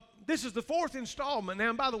This is the fourth installment. Now,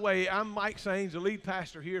 and by the way, I'm Mike Saines, the lead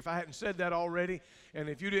pastor here, if I hadn't said that already, and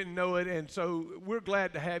if you didn't know it. And so we're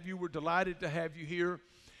glad to have you. We're delighted to have you here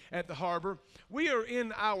at the Harbor. We are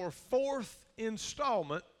in our fourth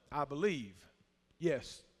installment, I believe.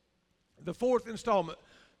 Yes, the fourth installment.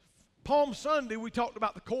 Palm Sunday, we talked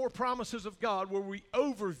about the core promises of God, where we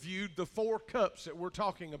overviewed the four cups that we're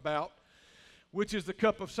talking about, which is the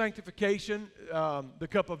cup of sanctification, the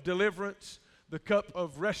cup of deliverance, the cup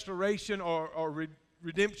of restoration or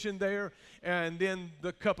redemption there, and then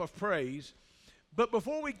the cup of praise. But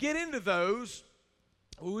before we get into those,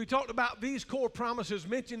 we talked about these core promises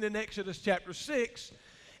mentioned in Exodus chapter 6,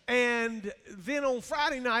 and then on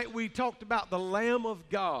Friday night we talked about the Lamb of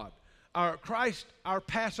God, our Christ, our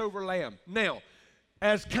Passover Lamb. Now,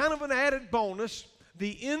 as kind of an added bonus,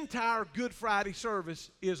 the entire Good Friday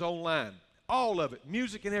service is online. All of it,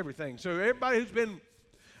 music and everything. So everybody who's been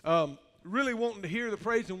really wanting to hear the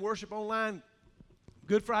praise and worship online,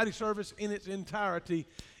 Good Friday service in its entirety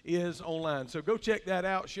is online. So go check that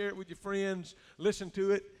out, share it with your friends, listen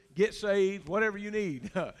to it, get saved, whatever you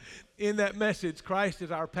need. In that message, Christ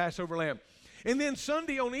is our Passover Lamb. And then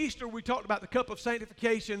Sunday on Easter, we talked about the cup of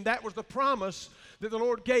sanctification. That was the promise that the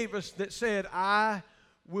Lord gave us that said, I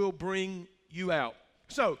will bring you out.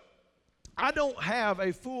 So I don't have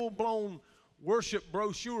a full-blown worship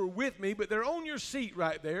brochure with me, but they're on your seat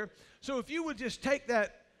right there. So if you would just take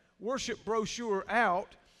that worship brochure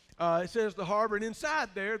out, it says the Harbor, and inside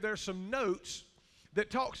there's some notes that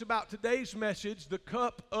talks about today's message, the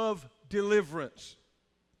cup of deliverance.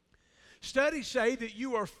 Studies say that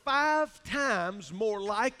you are 5 times more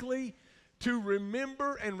likely to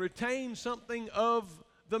remember and retain something of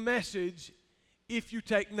the message if you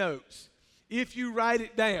take notes, if you write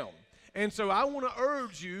it down. And so I want to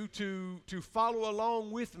urge you to follow along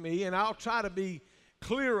with me, and I'll try to be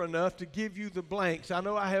clear enough to give you the blanks. I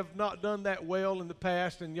know I have not done that well in the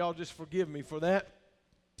past, and y'all just forgive me for that.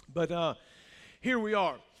 But here we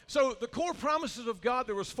are. So the core promises of God,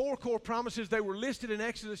 there was 4 core promises. They were listed in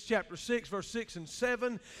Exodus chapter 6, verse 6 and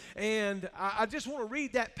 7. And I just want to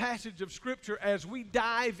read that passage of Scripture as we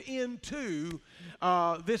dive into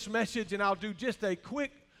this message, and I'll do just a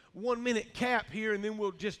quick 1-minute cap here, and then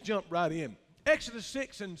we'll just jump right in. Exodus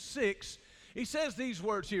 6 and 6, he says these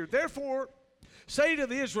words here, therefore say to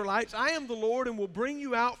the Israelites, I am the Lord, and will bring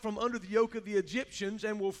you out from under the yoke of the Egyptians,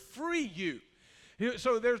 and will free you.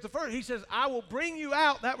 So there's the first, he says, I will bring you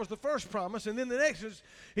out. That was the first promise. And then the next is,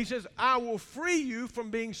 he says, I will free you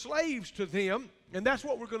from being slaves to them. And that's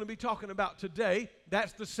what we're going to be talking about today.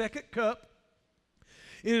 That's the second cup,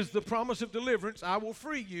 is the promise of deliverance. I will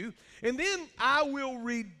free you. And then I will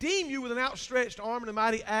redeem you with an outstretched arm and a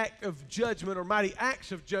mighty act of judgment, or mighty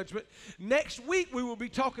acts of judgment. Next week we will be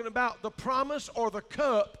talking about the promise or the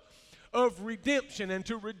cup of redemption. And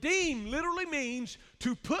to redeem literally means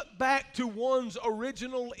to put back to one's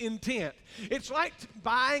original intent. It's like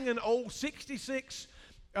buying an old 66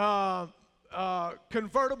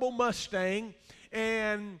 convertible Mustang,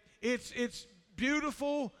 and it's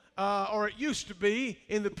beautiful, or it used to be.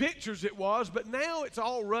 In the pictures it was, but now it's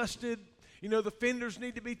all rusted. You know, the fenders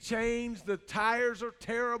need to be changed, the tires are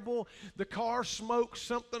terrible, the car smokes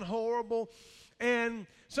something horrible. And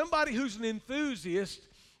somebody who's an enthusiast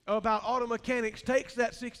about auto mechanics takes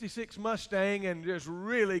that 66 Mustang and just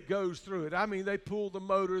really goes through it. I mean, they pull the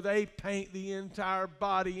motor, they paint the entire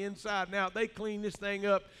body inside and out, they clean this thing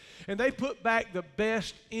up, and they put back the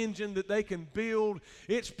best engine that they can build.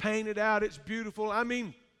 It's painted out, it's beautiful. I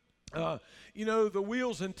mean, you know, the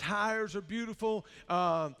wheels and tires are beautiful.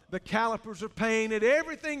 The calipers are painted.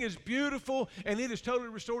 Everything is beautiful, and it is totally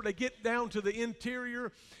restored. They get down to the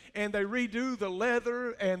interior, and they redo the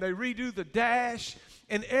leather, and they redo the dash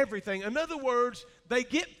and everything. In other words, they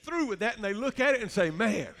get through with that, and they look at it and say,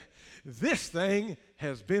 man, this thing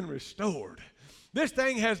has been restored. This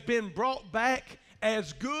thing has been brought back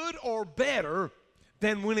as good or better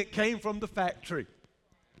than when it came from the factory.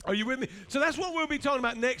 Are you with me? So that's what we'll be talking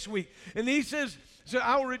about next week. And he says, so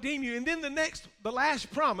I will redeem you. And then the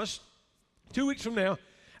last promise, 2 weeks from now,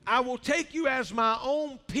 I will take you as my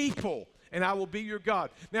own people, and I will be your God.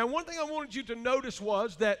 Now, one thing I wanted you to notice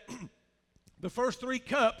was that the first 3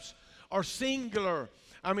 cups are singular.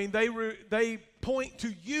 I mean, they point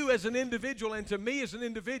to you as an individual and to me as an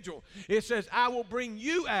individual. It says, I will bring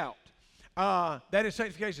you out. That is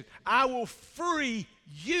sanctification. I will free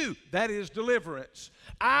you. That is deliverance.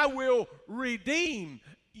 I will redeem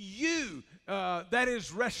you. That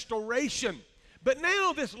is restoration. But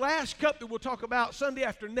now this last cup that we'll talk about Sunday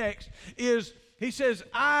after next is, he says,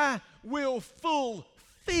 I will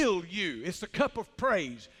fulfill you. It's the cup of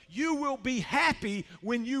praise. You will be happy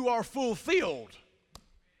when you are fulfilled.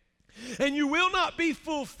 And you will not be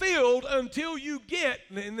fulfilled until you get,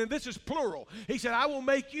 and this is plural. He said, I will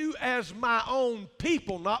make you as my own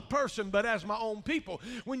people, not person, but as my own people.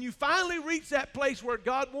 When you finally reach that place where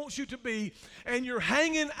God wants you to be, and you're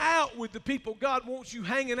hanging out with the people God wants you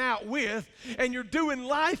hanging out with, and you're doing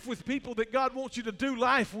life with people that God wants you to do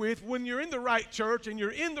life with, when you're in the right church, and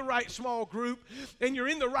you're in the right small group, and you're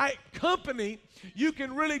in the right company, you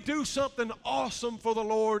can really do something awesome for the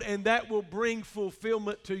Lord, and that will bring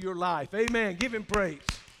fulfillment to your life. Amen. Give Him praise.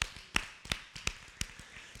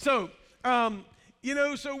 So,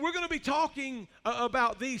 so we're going to be talking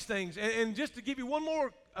about these things. And just to give you one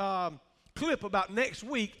more clip about next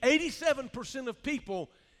week, 87% of people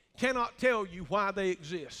cannot tell you why they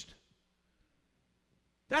exist.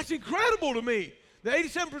 That's incredible to me. The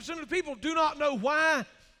 87% of the people do not know why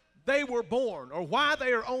they were born or why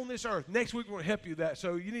they are on this earth. Next week we're going to help you with that.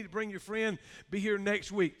 So you need to bring your friend, be here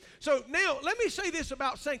next week. So now let me say this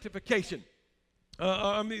about sanctification.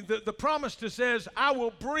 The promise that says, I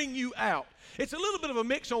will bring you out. It's a little bit of a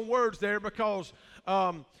mix on words there because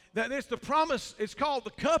that it's the promise. It's called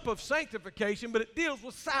the cup of sanctification, but it deals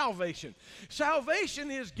with salvation.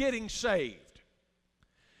 Salvation is getting saved.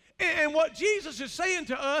 And what Jesus is saying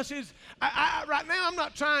to us is, right now I'm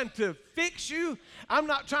not trying to fix you. I'm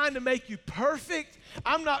not trying to make you perfect.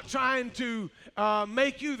 I'm not trying to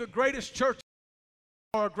make you the greatest church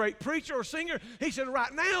or a great preacher or singer. He said,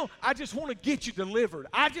 right now, I just want to get you delivered.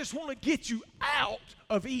 I just want to get you out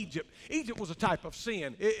of Egypt. Egypt was a type of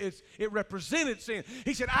sin. It represented sin.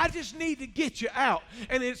 He said, I just need to get you out.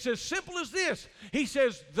 And it's as simple as this. He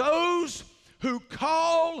says, those who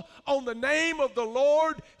call on the name of the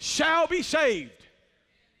Lord shall be saved.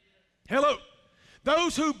 Hello.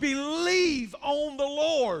 Those who believe on the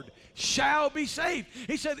Lord shall be saved.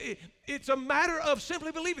 He said it's a matter of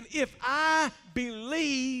simply believing. If I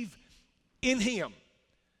believe in Him.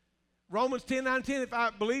 Romans 10:9-10, if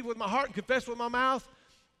I believe with my heart and confess with my mouth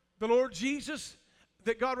the Lord Jesus,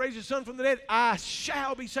 that God raised His Son from the dead, I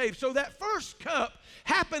shall be saved. So that first cup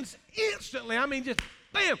happens instantly. I mean, just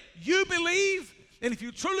bam, you believe, and if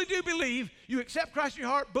you truly do believe, you accept Christ in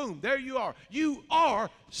your heart, boom, there you are. You are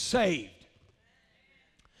saved.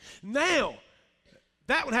 Now,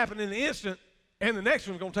 that would happen in an instant, and the next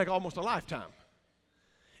one's going to take almost a lifetime.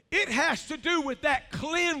 It has to do with that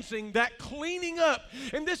cleansing, that cleaning up,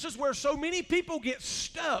 and this is where so many people get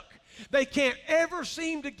stuck. They can't ever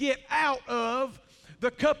seem to get out of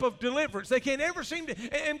the cup of deliverance. They can't ever seem to,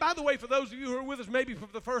 and by the way, for those of you who are with us maybe for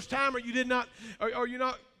the first time, or you did not, or you're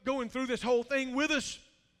not going through this whole thing with us,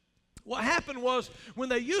 what happened was when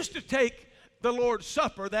they used to take the Lord's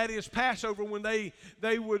Supper, that is Passover, when they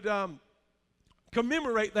would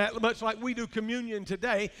commemorate that, much like we do communion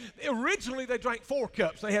today. Originally, they drank 4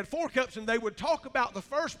 cups. They had 4 cups, and they would talk about the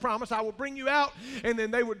first promise, I will bring you out, and then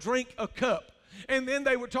they would drink a cup. And then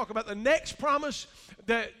they would talk about the next promise,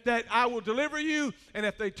 that I will deliver you. And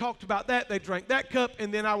if they talked about that, they drank that cup.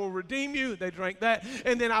 And then I will redeem you. They drank that.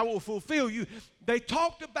 And then I will fulfill you. They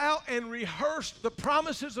talked about and rehearsed the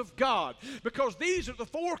promises of God, because these are the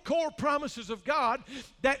 4 core promises of God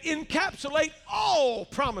that encapsulate all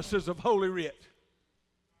promises of Holy Writ.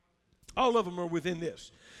 All of them are within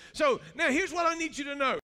this. So now here's what I need you to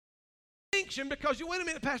know. Distinction, because you wait a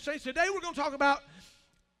minute, Pastor James, today we're going to talk about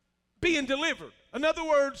being delivered. In other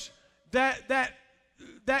words, that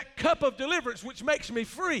cup of deliverance which makes me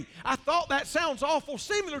free. I thought that sounds awful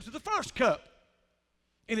similar to the first cup.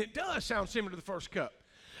 And it does sound similar to the first cup.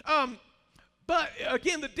 But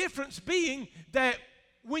again, the difference being that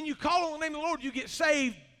when you call on the name of the Lord, you get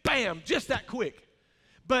saved, bam, just that quick.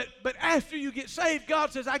 But after you get saved,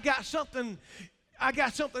 God says, I got something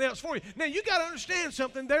else for you. Now, you got to understand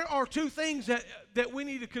something. There are 2 things that we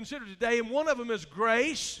need to consider today, and one of them is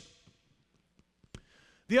grace.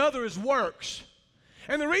 The other is works.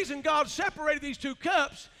 And the reason God separated these 2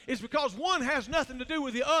 cups is because one has nothing to do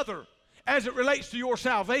with the other as it relates to your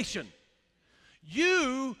salvation.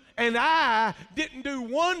 You and I didn't do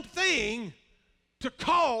one thing to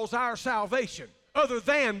cause our salvation other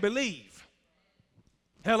than believe.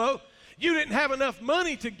 Hello? You didn't have enough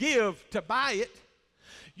money to give to buy it.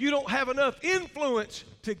 You don't have enough influence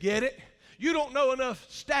to get it. You don't know enough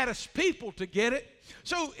status people to get it.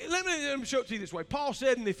 So let me show it to you this way. Paul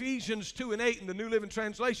said in Ephesians 2:8 in the New Living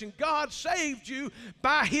Translation, God saved you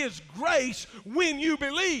by His grace when you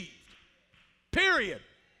believed. Period.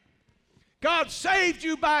 God saved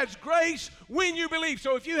you by His grace when you believe.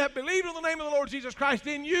 So if you have believed in the name of the Lord Jesus Christ,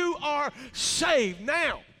 then you are saved.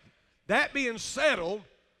 Now, that being settled,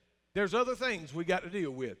 there's other things we got to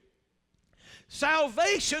deal with.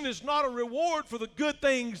 Salvation is not a reward for the good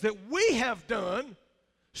things that we have done,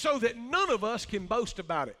 so that none of us can boast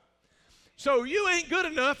about it. So you ain't good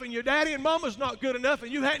enough, and your daddy and mama's not good enough,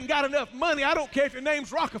 and you hadn't got enough money. I don't care if your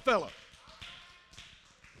name's Rockefeller.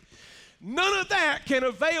 None of that can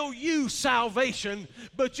avail you salvation,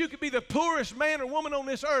 but you could be the poorest man or woman on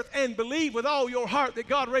this earth and believe with all your heart that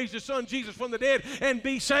God raised His Son Jesus from the dead and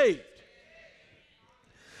be saved.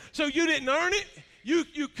 So you didn't earn it. You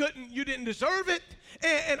didn't deserve it.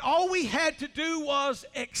 And all we had to do was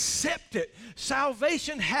accept it.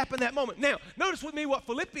 Salvation happened that moment. Now, notice with me what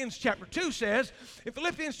Philippians chapter 2 says. In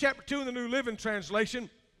Philippians chapter 2 in the New Living Translation,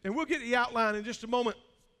 and we'll get the outline in just a moment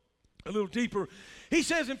a little deeper. He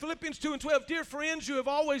says in Philippians 2 and 12, "Dear friends, you have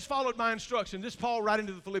always followed my instruction." This is Paul writing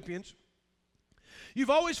to the Philippians. "You've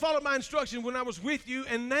always followed my instruction when I was with you,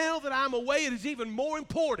 and now that I'm away, it is even more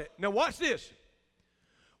important." Now watch this.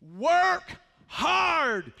 "Work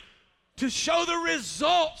hard to show the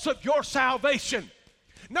results of your salvation."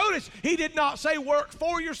 Notice, he did not say work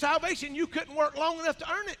for your salvation. You couldn't work long enough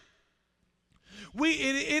to earn it.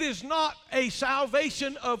 It is not a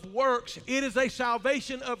salvation of works. It is a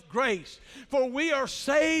salvation of grace. For we are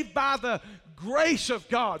saved by the grace of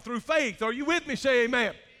God through faith. Are you with me? Say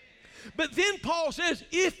amen. But then Paul says,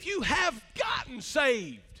 if you have gotten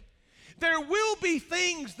saved, there will be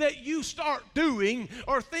things that you start doing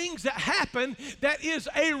or things that happen that is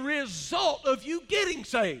a result of you getting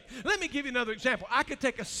saved. Let me give you another example. I could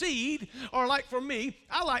take a seed, or like for me,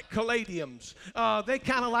 I like caladiums. They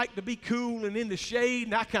kind of like to be cool and in the shade,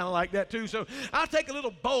 and I kind of like that too. So I'll take a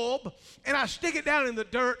little bulb, and I stick it down in the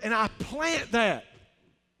dirt, and I plant that.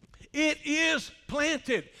 It is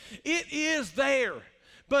planted. It is there.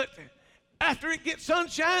 But after it gets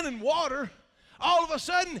sunshine and water, all of a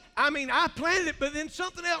sudden, I planted it, but then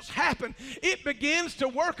something else happened. It begins to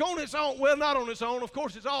work on its own. Well, not on its own. Of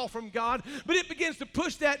course, it's all from God. But it begins to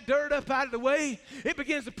push that dirt up out of the way. It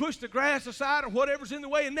begins to push the grass aside or whatever's in the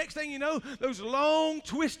way. And next thing you know, those long,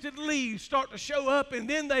 twisted leaves start to show up, and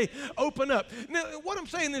then they open up. Now, what I'm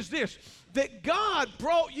saying is this, that God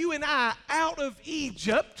brought you and I out of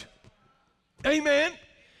Egypt. Amen.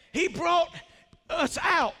 He brought us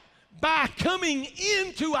out by coming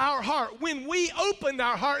into our heart. When we opened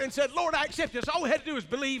our heart and said, Lord, I accept this, all we had to do was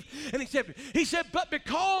believe and accept it. He said, but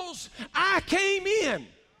because I came in,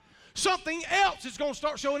 something else is going to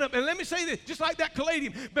start showing up. And let me say this, just like that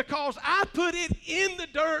caladium, because I put it in the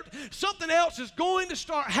dirt, something else is going to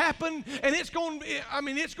start happening, and it's going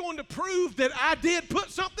to prove that I did put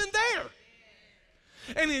something there.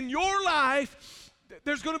 And in your life,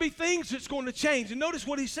 there's going to be things that's going to change. And notice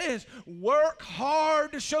what he says. Work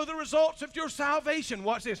hard to show the results of your salvation.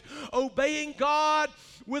 Watch this. Obeying God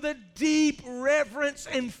with a deep reverence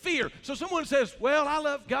and fear. So someone says, well, I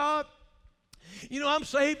love God. I'm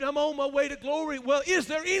saved. I'm on my way to glory. Well, is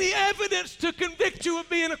there any evidence to convict you of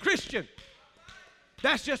being a Christian?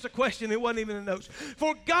 That's just a question. It wasn't even in the notes.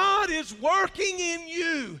 For God is working in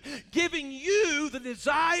you, giving you the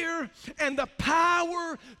desire and the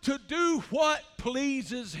power to do what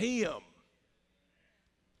pleases Him.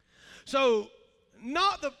 So,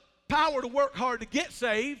 not the power to work hard to get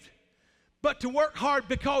saved, but to work hard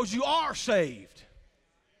because you are saved.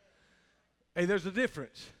 Hey, there's a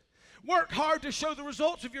difference. Work hard to show the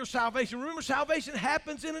results of your salvation. Remember, salvation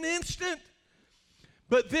happens in an instant.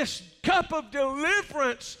 But this cup of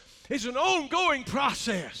deliverance is an ongoing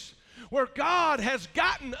process where God has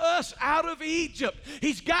gotten us out of Egypt.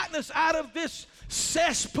 He's gotten us out of this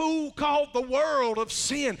cesspool called the world of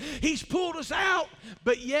sin. He's pulled us out,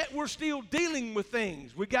 but yet we're still dealing with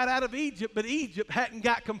things. We got out of Egypt, but Egypt hadn't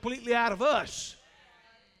got completely out of us.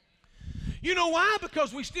 You know why?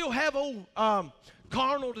 Because we still have old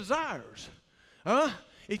carnal desires.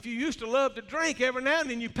 If you used to love to drink, every now and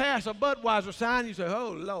then you pass a Budweiser sign, you say,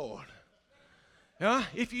 oh, Lord.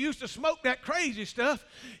 If you used to smoke that crazy stuff,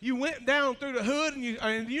 you went down through the hood, and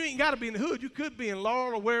you ain't got to be in the hood. You could be in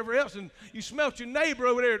Laurel or wherever else, and you smelt your neighbor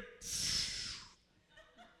over there.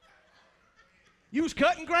 You was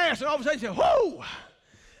cutting grass, and all of a sudden you said, whoa,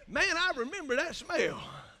 man, I remember that smell.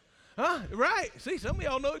 Right? See, some of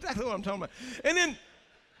y'all know exactly what I'm talking about. And then,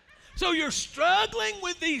 so you're struggling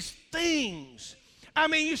with these things.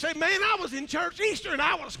 You say, man, I was in church Easter and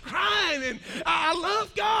I was crying and I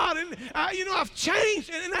love God and, I've changed.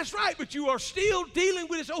 And that's right, but you are still dealing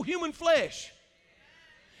with this old human flesh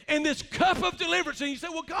and this cup of deliverance. And you say,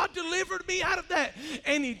 well, God delivered me out of that.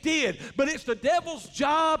 And He did. But it's the devil's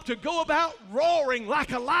job to go about roaring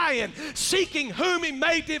like a lion, seeking whom he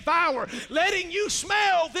may devour, letting you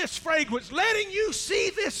smell this fragrance, letting you see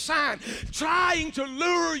this sign, trying to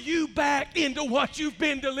lure you back into what you've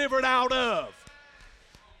been delivered out of.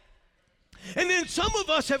 And then some of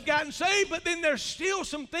us have gotten saved, but then there's still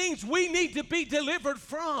some things we need to be delivered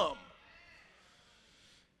from.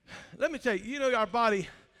 let me tell you, our body,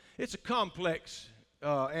 it's a complex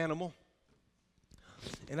animal.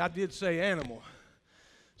 And I did say animal.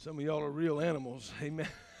 Some of y'all are real animals. Amen.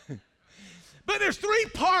 But there's three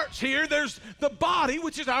parts here. There's the body,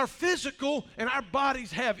 which is our physical, and our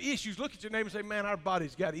bodies have issues. Look at your neighbor and say, man, our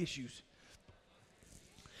body's got issues.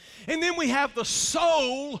 And then we have the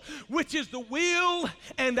soul, which is the will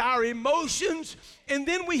and our emotions. And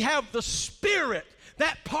then we have the spirit,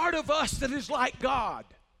 that part of us that is like God.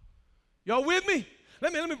 Y'all with me?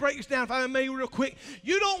 Let me break this down if I may real quick.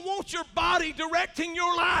 You don't want your body directing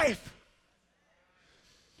your life.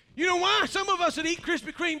 You know why? Some of us that eat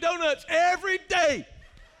Krispy Kreme donuts every day.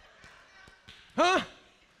 Huh?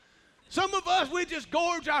 Some of us, we just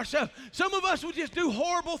gorge ourselves. Some of us, we just do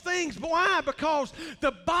horrible things. But why? Because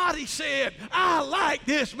the body said, I like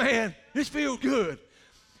this, man. This feels good.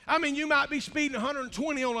 I mean, you might be speeding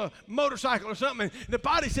 120 on a motorcycle or something, and the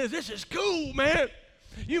body says, this is cool, man.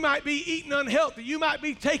 You might be eating unhealthy. You might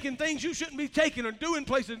be taking things you shouldn't be taking or doing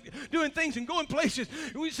things and going places.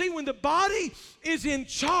 We see when the body is in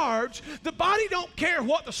charge, the body don't care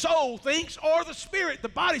what the soul thinks or the spirit. The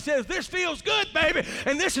body says, this feels good, baby,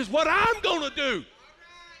 and this is what I'm going to do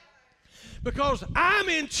because I'm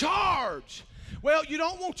in charge. Well, you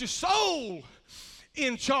don't want your soul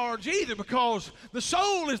in charge either because the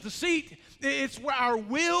soul is the seat. It's where our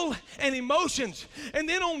will and emotions. And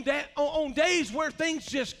then on days where things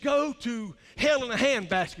just go to hell in a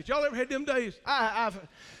handbasket. Y'all ever had them days? I've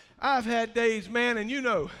had days, man,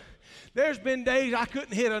 and there's been days I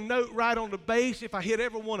couldn't hit a note right on the bass if I hit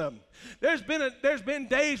every one of them. There's been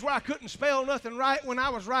days where I couldn't spell nothing right when I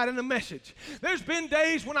was writing a message. There's been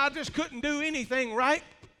days when I just couldn't do anything right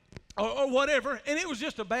or whatever, and it was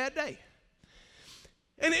just a bad day.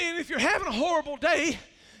 And if you're having a horrible day,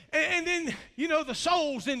 and then, the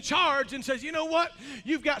soul's in charge and says, you know what?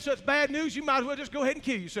 You've got such bad news, you might as well just go ahead and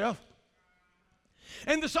kill yourself.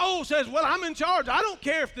 And the soul says, well, I'm in charge. I don't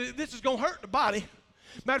care if this is going to hurt the body.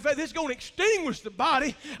 Matter of fact, this is going to extinguish the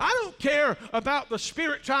body. I don't care about the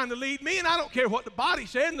spirit trying to lead me, and I don't care what the body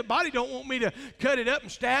said, and the body don't want me to cut it up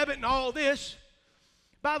and stab it and all this.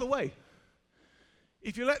 By the way,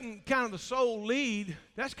 if you're letting kind of the soul lead,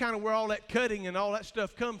 that's kind of where all that cutting and all that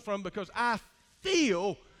stuff comes from because I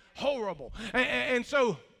feel horrible. And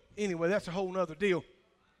so, anyway, that's a whole nother deal.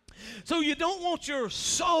 So you don't want your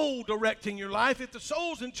soul directing your life. If the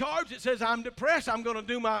soul's in charge, it says, I'm depressed, I'm going to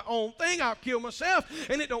do my own thing, I'll kill myself,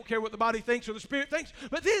 and it don't care what the body thinks or the spirit thinks.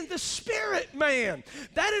 But then the spirit man,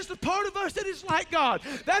 that is the part of us that is like God.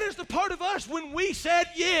 That is the part of us when we said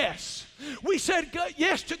yes. We said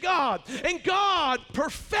yes to God, and God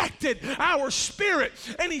perfected our spirit,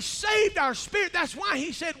 and He saved our spirit. That's why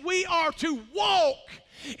He said we are to walk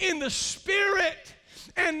in the spirit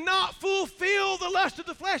and not fulfill the lust of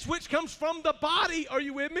the flesh, which comes from the body. Are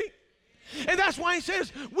you with me? And that's why He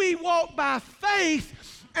says we walk by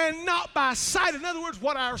faith and not by sight. In other words,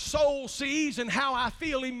 what our soul sees and how I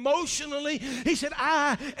feel emotionally. He said,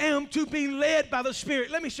 I am to be led by the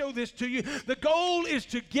Spirit. Let me show this to you. The goal is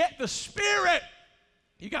to get the Spirit.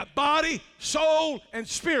 You got body, soul, and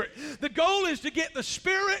spirit. The goal is to get the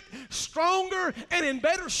spirit stronger and in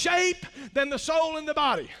better shape than the soul and the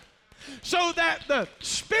body, so that the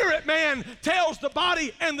spirit man tells the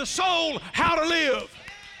body and the soul how to live.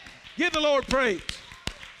 Give the Lord praise.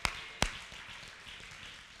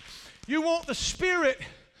 You want the spirit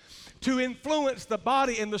to influence the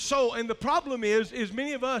body and the soul, and the problem is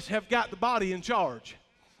many of us have got the body in charge,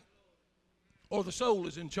 or the soul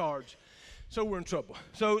is in charge. So we're in trouble.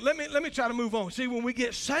 So let me try to move on. See, when we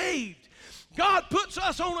get saved, God puts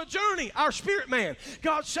us on a journey, our spirit man.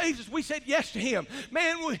 God saves us. We said yes to Him.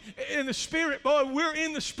 Man, in the spirit, boy, we're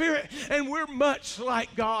in the spirit, and we're much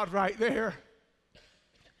like God right there.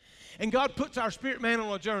 And God puts our spirit man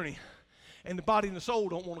on a journey, and the body and the soul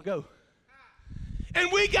don't want to go.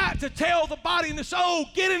 And we got to tell the body and the soul,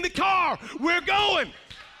 get in the car, we're going.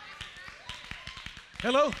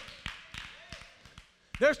 Hello?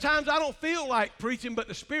 There's times I don't feel like preaching, but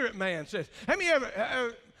the spirit man says, have you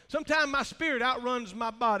ever, sometimes my spirit outruns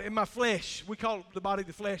my body, and my flesh. We call the body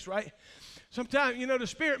the flesh, right? Sometimes, the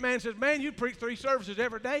spirit man says, man, you preach 3 services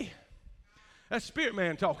every day. That's spirit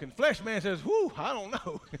man talking. Flesh man says, whew, I don't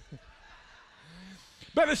know.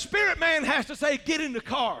 But the spirit man has to say, get in the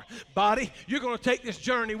car. Body, you're going to take this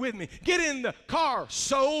journey with me. Get in the car.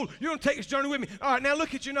 Soul, you're going to take this journey with me. All right, now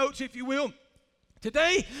look at your notes, if you will.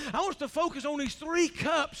 Today, I want us to focus on these 3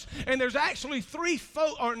 cups, and there's actually these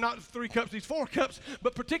 4 cups,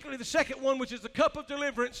 but particularly the second one, which is the cup of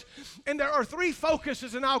deliverance. And there are 3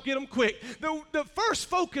 focuses, and I'll get them quick. The first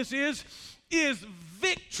focus is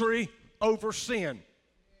victory over sin.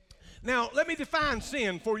 Now, let me define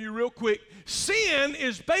sin for you real quick. Sin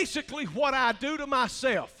is basically what I do to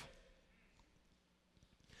myself.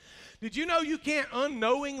 Did you know you can't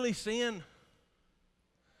unknowingly sin?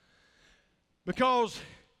 Because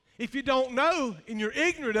if you don't know and you're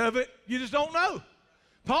ignorant of it, you just don't know.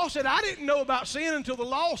 Paul said, I didn't know about sin until the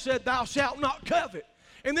law said, thou shalt not covet.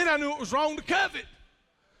 And then I knew it was wrong to covet.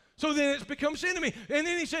 So then it's become sin to me. And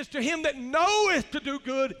then he says, to him that knoweth to do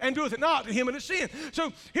good and doeth it not, to him it is sin.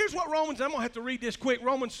 So here's what Romans, I'm going to have to read this quick,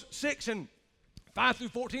 Romans 6 and 5 through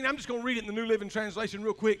 14. I'm just going to read it in the New Living Translation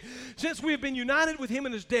real quick. Since we have been united with him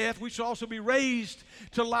in his death, we shall also be raised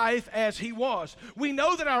to life as he was. We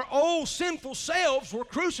know that our old sinful selves were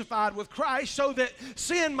crucified with Christ so that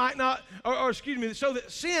sin might not, so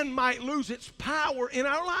that sin might lose its power in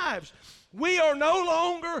our lives. We are no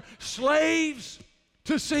longer slaves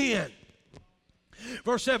to sin.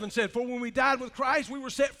 Verse 7 said, for when we died with Christ, we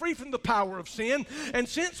were set free from the power of sin. And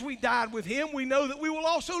since we died with him, we know that we will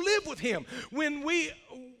also live with him. When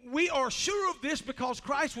we are sure of this because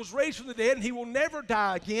Christ was raised from the dead and he will never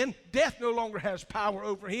die again. Death no longer has power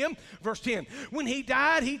over him. Verse 10, when he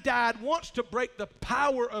died once to break the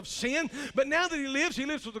power of sin. But now that he lives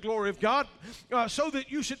with the glory of God, so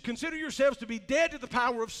that you should consider yourselves to be dead to the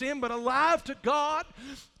power of sin, but alive to God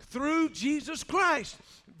through Jesus Christ.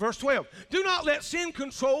 Verse 12, do not let sin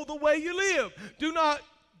control the way you live. Do not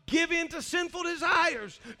give in to sinful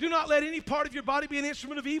desires. Do not let any part of your body be an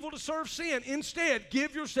instrument of evil to serve sin. Instead,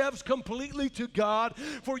 give yourselves completely to God,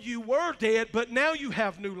 for you were dead, but now you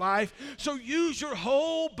have new life. So use your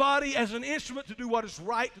whole body as an instrument to do what is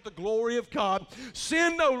right to the glory of God.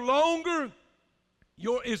 Sin is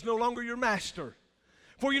no longer your master.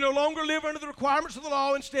 For you no longer live under the requirements of the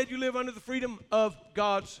law. Instead, you live under the freedom of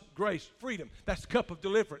God's grace. Freedom. That's the cup of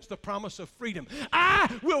deliverance, the promise of freedom.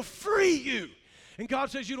 I will free you. And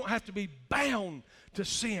God says you don't have to be bound to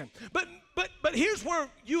sin. But here's where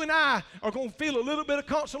you and I are going to feel a little bit of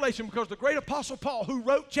consolation, because the great apostle Paul, who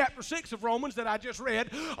wrote chapter 6 of Romans that I just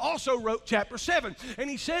read, also wrote chapter 7. And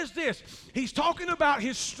he says this. He's talking about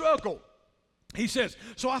his struggle. He says,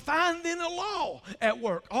 so I find then a law at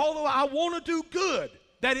work, although I want to do good.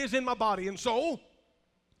 That is in my body and soul.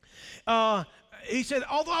 He said,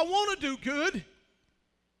 although I want to do good,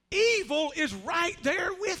 evil is right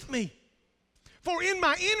there with me. For in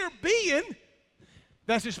my inner being,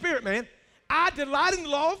 that's his spirit, man, I delight in the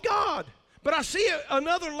law of God. But I see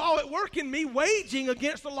another law at work in me, waging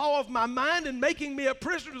against the law of my mind and making me a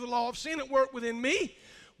prisoner to the law of sin at work within me.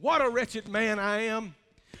 What a wretched man I am.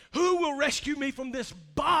 Who will rescue me from this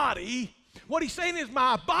body? What he's saying is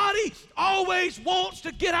my body always wants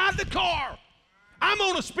to get out of the car. I'm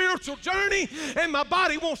on a spiritual journey and my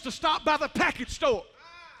body wants to stop by the package store.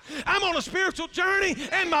 I'm on a spiritual journey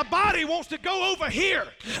and my body wants to go over here.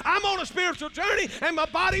 I'm on a spiritual journey and my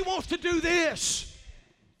body wants to do this.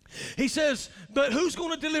 He says, but who's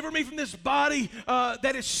going to deliver me from this body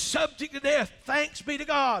that is subject to death? Thanks be to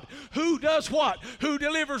God. Who does what? Who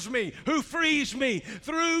delivers me? Who frees me?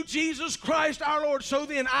 Through Jesus Christ our Lord. So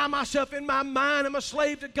then I myself in my mind am a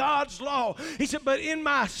slave to God's law. He said, but in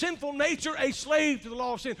my sinful nature a slave to the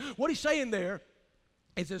law of sin. What he's saying there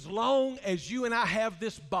is, as long as you and I have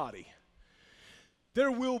this body,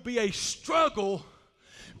 there will be a struggle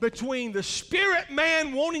between the spirit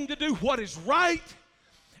man wanting to do what is right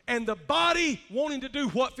and the body wanting to do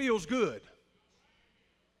what feels good,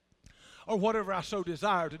 or whatever I so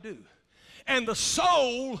desire to do. And the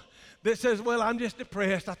soul that says, well, I'm just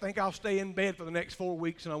depressed. I think I'll stay in bed for the next 4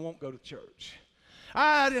 weeks and I won't go to church.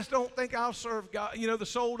 I just don't think I'll serve God. You know, the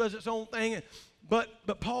soul does its own thing.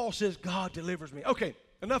 But Paul says, God delivers me. Okay,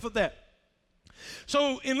 enough of that.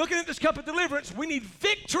 So in looking at this cup of deliverance, we need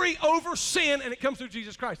victory over sin, and it comes through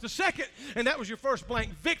Jesus Christ. The second, and that was your first blank,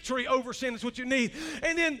 victory over sin is what you need.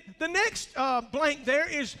 And then the next blank there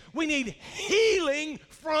is we need healing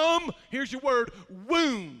from, here's your word,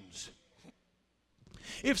 wounds.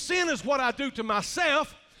 If sin is what I do to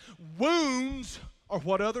myself, wounds are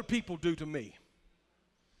what other people do to me.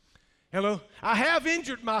 Hello? I have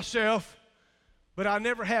injured myself, but I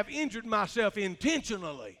never have injured myself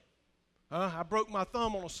intentionally. I broke my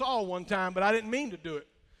thumb on a saw one time, but I didn't mean to do it.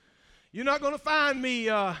 You're not going to find me,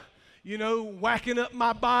 whacking up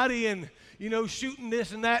my body and, shooting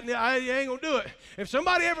this and that. And I ain't going to do it. If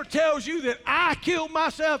somebody ever tells you that I killed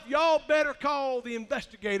myself, y'all better call the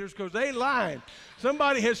investigators, because they lying.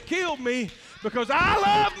 Somebody has killed me because I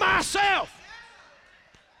love myself.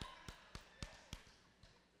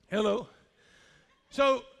 Hello.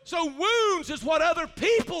 So wounds is what other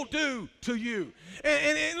people do to you.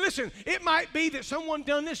 And listen, it might be that someone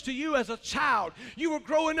done this to you as a child. You were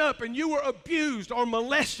growing up and you were abused or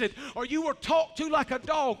molested, or you were talked to like a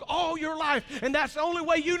dog all your life, and that's the only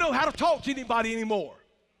way you know how to talk to anybody anymore.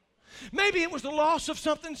 Maybe it was the loss of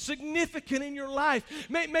something significant in your life.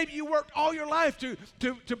 Maybe you worked all your life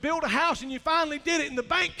to build a house, and you finally did it, and the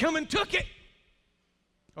bank come and took it.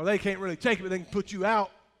 Or they can't really take it, but they can put you out.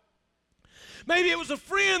 Maybe it was a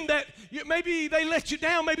friend that maybe they let you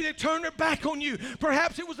down. Maybe they turned their back on you.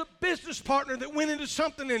 Perhaps it was a business partner that went into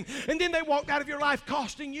something and then they walked out of your life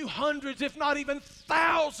costing you hundreds, if not even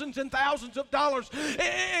thousands and thousands of dollars.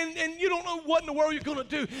 And you don't know what in the world you're going to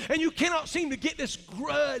do. And you cannot seem to get this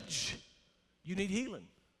grudge. You need healing.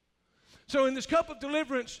 So in this cup of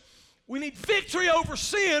deliverance, we need victory over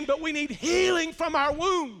sin, but we need healing from our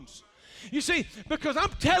wounds. You see, because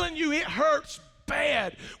I'm telling you, it hurts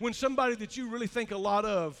bad when somebody that you really think a lot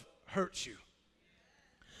of hurts you.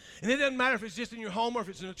 And it doesn't matter if it's just in your home or if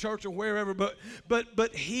it's in a church or wherever,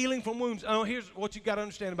 but healing from wounds. Oh, here's what you got to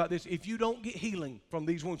understand about this. If you don't get healing from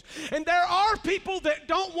these wounds, and there are people that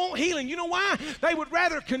don't want healing. You know why? They would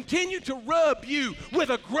rather continue to rub you with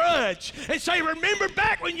a grudge and say, remember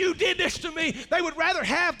back when you did this to me. They would rather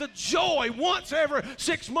have the joy once every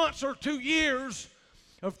 6 months or 2 years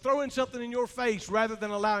of throwing something in your face rather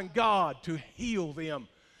than allowing God to heal them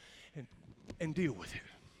and deal with it.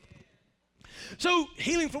 So,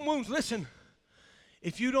 healing from wounds. Listen,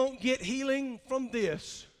 if you don't get healing from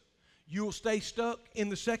this, you will stay stuck in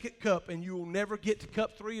the second cup and you will never get to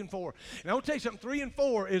cup 3 and 4. And I want to tell you something, 3 and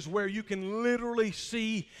 4 is where you can literally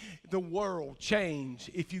see the world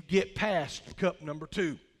change if you get past cup number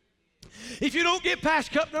 2. If you don't get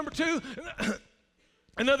past cup number 2,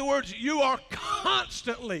 in other words, you are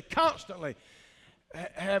constantly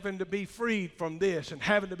having to be freed from this and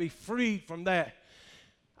having to be freed from that.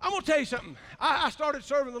 I'm going to tell you something. I started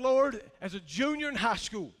serving the Lord as a junior in high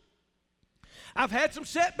school. I've had some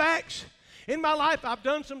setbacks in my life. I've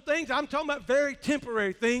done some things. I'm talking about very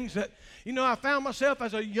temporary things that, I found myself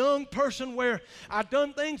as a young person where I've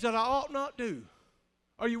done things that I ought not do.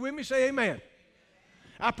 Are you with me? Say amen.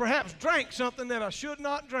 I perhaps drank something that I should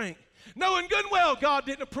not drink. Knowing good and well God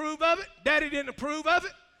didn't approve of it. Daddy didn't approve of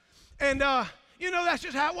it. And, that's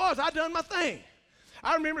just how it was. I done my thing.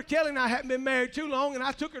 I remember Kelly and I hadn't been married too long, and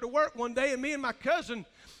I took her to work one day, and me and my cousin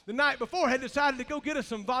the night before had decided to go get us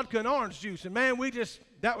some vodka and orange juice. And, man,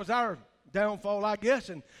 that was our downfall, I guess.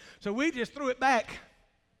 And so we just threw it back.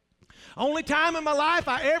 Only time in my life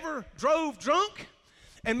I ever drove drunk.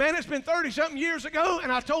 And, man, it's been 30-something years ago,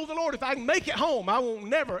 and I told the Lord if I can make it home, I will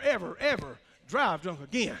never, ever, ever drive drunk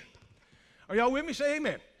again. Are y'all with me? Say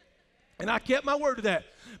amen. And I kept my word to that.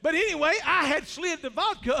 But anyway, I had slid the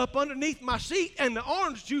vodka up underneath my seat and the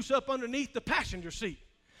orange juice up underneath the passenger seat.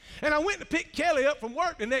 And I went to pick Kelly up from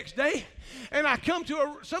work the next day, and I come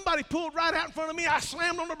to somebody pulled right out in front of me. I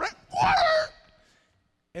slammed on the brake.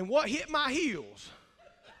 And what hit my heels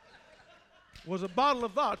was a bottle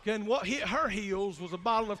of vodka, and what hit her heels was a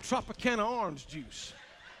bottle of Tropicana orange juice.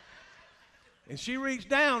 And she reached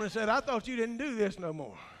down and said, I thought you didn't do this no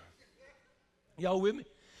more. Y'all with me?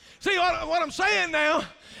 See what I'm saying now?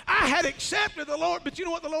 I had accepted the Lord, but you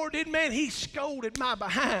know what the Lord did, man? He scolded my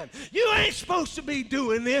behind. You ain't supposed to be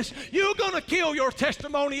doing this. You're going to kill your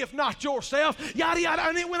testimony if not yourself. Yada, yada.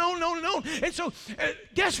 And it went on and on and on. And so,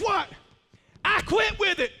 guess what? I quit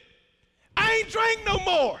with it. I ain't drank no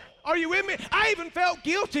more. Are you with me? I even felt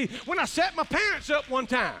guilty when I set my parents up one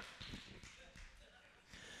time.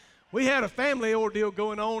 We had a family ordeal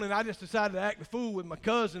going on, and I just decided to act a fool with my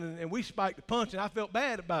cousin, and we spiked the punch, and I felt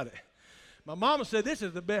bad about it. My mama said, this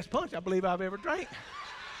is the best punch I believe I've ever drank.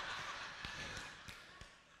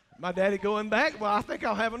 My daddy going back, well, I think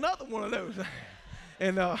I'll have another one of those.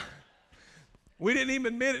 And we didn't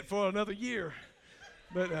even admit it for another year.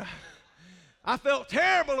 But I felt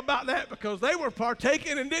terrible about that because they were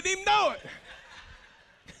partaking and didn't even know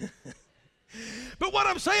it. But what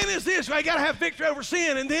I'm saying is this, I got to have victory over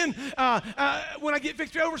sin, and then when I get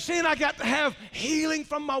victory over sin, I got to have healing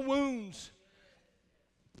from my wounds.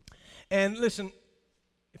 And listen,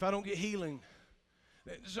 if I don't get healing,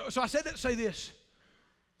 so I said that to say this.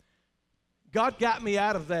 God got me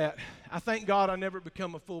out of that. I thank God I never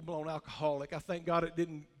become a full-blown alcoholic. I thank God it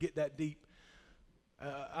didn't get that deep.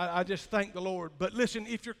 I just thank the Lord. But listen,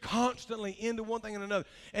 if you're constantly into one thing and another,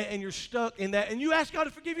 and you're stuck in that, and you ask God to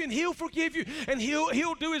forgive you, and He'll forgive you, and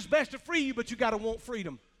He'll do His best to free you, but you got to want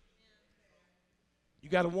freedom. You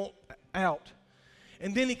got to want out.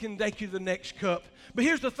 And then He can take you to the next cup. But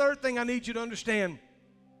here's the third thing I need you to understand.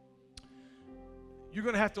 You're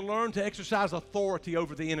going to have to learn to exercise authority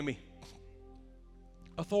over the enemy.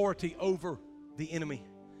 authority over the enemy.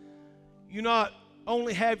 You not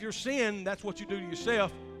only have your sin, that's what you do to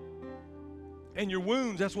yourself, and your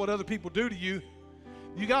wounds, that's what other people do to you.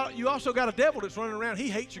 You also got a devil that's running around. He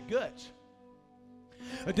hates your guts.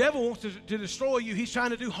 A devil wants to destroy you. He's trying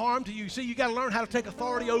to do harm to you. See, you got to learn how to take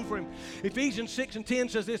authority over him. Ephesians 6:10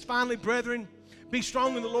 says this, finally, brethren, be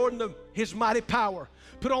strong in the Lord and his mighty power.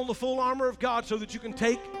 Put on the full armor of God so that you can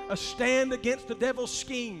take a stand against the devil's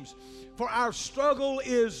schemes. For our struggle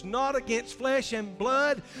is not against flesh and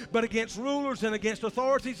blood, but against rulers and against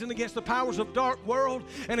authorities and against the powers of dark world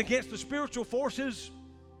and against the spiritual forces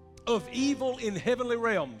of evil in heavenly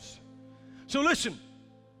realms. So listen,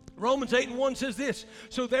 Romans 8:1 says this.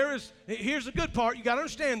 So here's the good part. You got to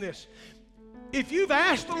understand this. If you've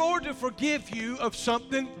asked the Lord to forgive you of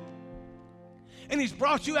something and he's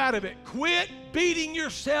brought you out of it, quit beating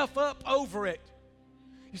yourself up over it.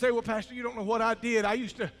 You say, well, Pastor, you don't know what I did. I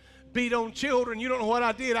used to beat on children. You don't know what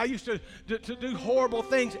I did. I used to do horrible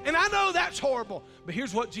things. And I know that's horrible. But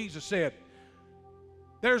here's what Jesus said.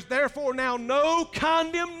 There's therefore now no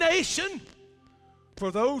condemnation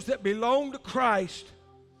for those that belong to Christ.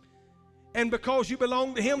 And because you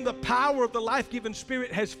belong to him, the power of the life-giving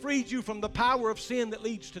Spirit has freed you from the power of sin that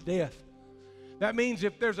leads to death. That means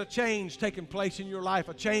if there's a change taking place in your life,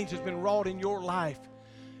 a change has been wrought in your life,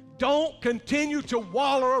 don't continue to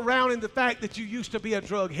wallow around in the fact that you used to be a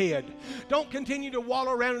drug head. Don't continue to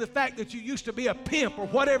wallow around in the fact that you used to be a pimp or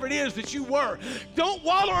whatever it is that you were. Don't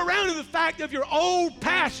wallow around in the fact of your old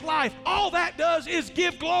past life. All that does is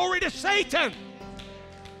give glory to Satan.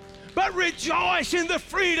 But rejoice in the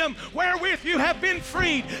freedom wherewith you have been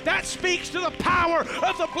freed. That speaks to the power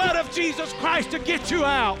of the blood of Jesus Christ to get you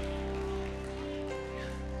out.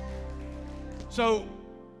 So,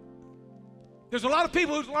 there's a lot of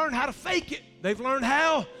people who've learned how to fake it. They've learned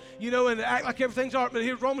how, and act like everything's all right. But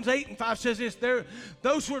here Romans 8:5 says this,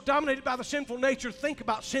 those who are dominated by the sinful nature think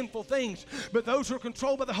about sinful things. But those who are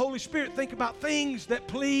controlled by the Holy Spirit think about things that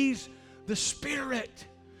please the Spirit.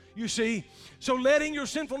 You see, so letting your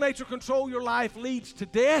sinful nature control your life leads to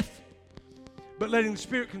death, but letting the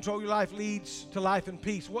Spirit control your life leads to life and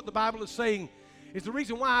peace. What the Bible is saying is the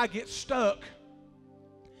reason why I get stuck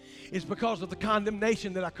is because of the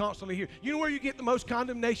condemnation that I constantly hear. You know where you get the most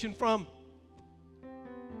condemnation from?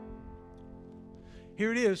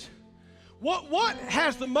 Here it is. What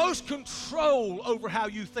has the most control over how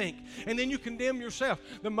you think? And then you condemn yourself.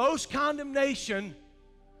 The most condemnation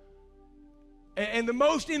and the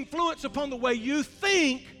most influence upon the way you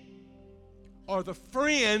think are the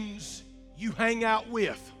friends you hang out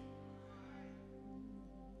with.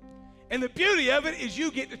 And the beauty of it is you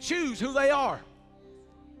get to choose who they are.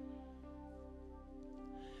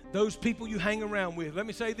 Those people you hang around with. Let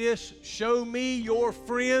me say this. Show me your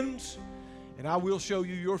friends, and I will show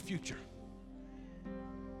you your future.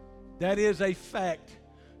 That is a fact.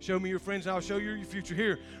 Show me your friends, and I'll show you your future.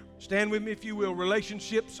 Here, stand with me if you will.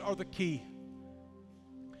 Relationships are the key.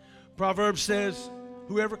 Proverbs says,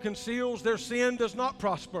 whoever conceals their sin does not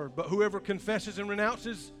prosper, but whoever confesses and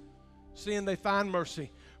renounces sin, they find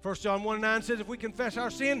mercy. 1 John 1:9 says, if we confess our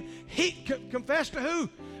sin, confess to who?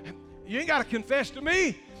 You ain't got to confess to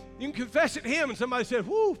me. You can confess it to him. And somebody said,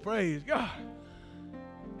 whoo, praise God.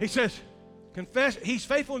 He says, confess, he's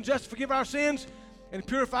faithful and just to forgive our sins and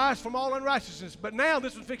purify us from all unrighteousness. But now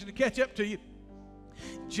this is fixing to catch up to you.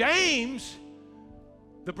 James,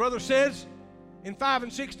 the brother says in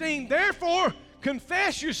 5:16, therefore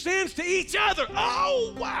confess your sins to each other.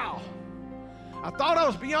 Oh, wow. I thought I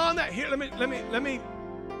was beyond that. Here, let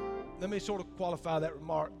me sort of qualify that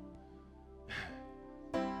remark.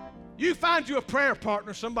 You find you a prayer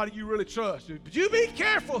partner, somebody you really trust. But you be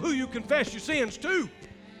careful who you confess your sins to.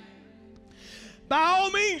 By all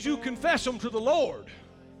means, you confess them to the Lord.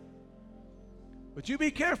 But you be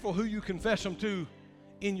careful who you confess them to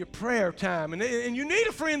in your prayer time. And you need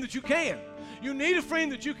a friend that you can. You need a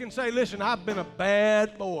friend that you can say, listen, I've been a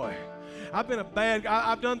bad boy. I've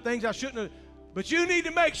done things I shouldn't have. But you need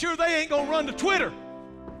to make sure they ain't going to run to Twitter.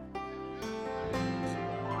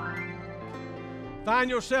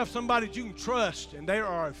 Find yourself somebody that you can trust, and there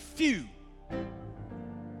are a few.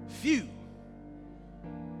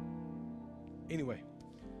 Anyway,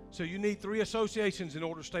 so you need 3 associations in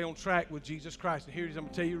order to stay on track with Jesus Christ. And here it is, I'm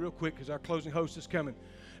going to tell you real quick because our closing host is coming.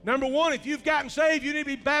 Number 1, if you've gotten saved, you need to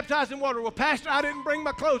be baptized in water. Well, Pastor, I didn't bring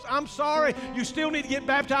my clothes. I'm sorry. You still need to get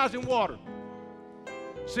baptized in water.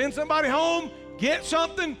 Send somebody home, get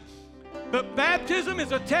something. But baptism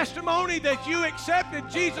is a testimony that you accepted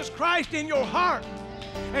Jesus Christ in your heart.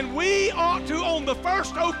 And we ought to, on the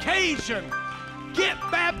first occasion Get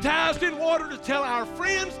baptized in water to tell our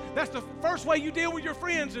friends. That's the first way you deal with your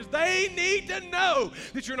friends, is they need to know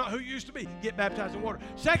that you're not who you used to be. Get baptized in water.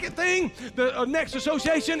 Second thing, the next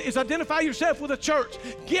association is identify yourself with a church.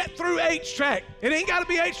 Get through H-Track. It ain't got to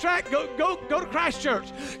be H-Track. Go to Christ Church.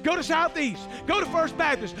 Go to Southeast. Go to First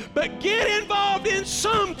Baptist. But get involved in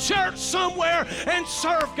some church somewhere and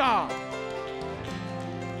serve God.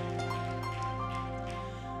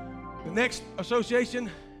 The next association,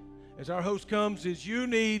 as our host comes, is you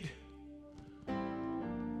need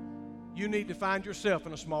to find yourself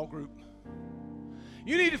in a small group.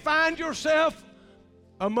 You need to find yourself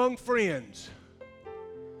among friends.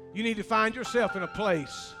 You need to find yourself in a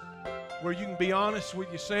place where you can be honest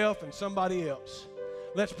with yourself and somebody else.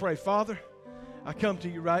 Let's pray. Father, I come to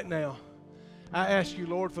you right now. I ask you,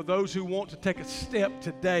 Lord, for those who want to take a step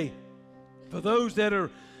today, for those that are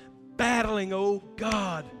battling, oh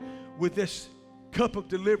God, with this cup of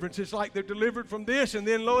deliverance. It's like they're delivered from this, and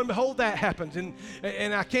then lo and behold, that happens. And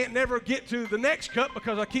I can't never get to the next cup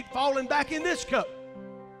because I keep falling back in this cup.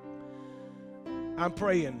 I'm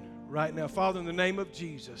praying right now, Father, in the name of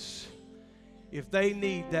Jesus, if they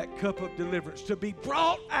need that cup of deliverance to be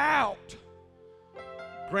brought out,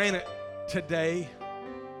 grant it today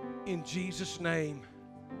in Jesus' name.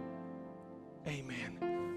 Amen.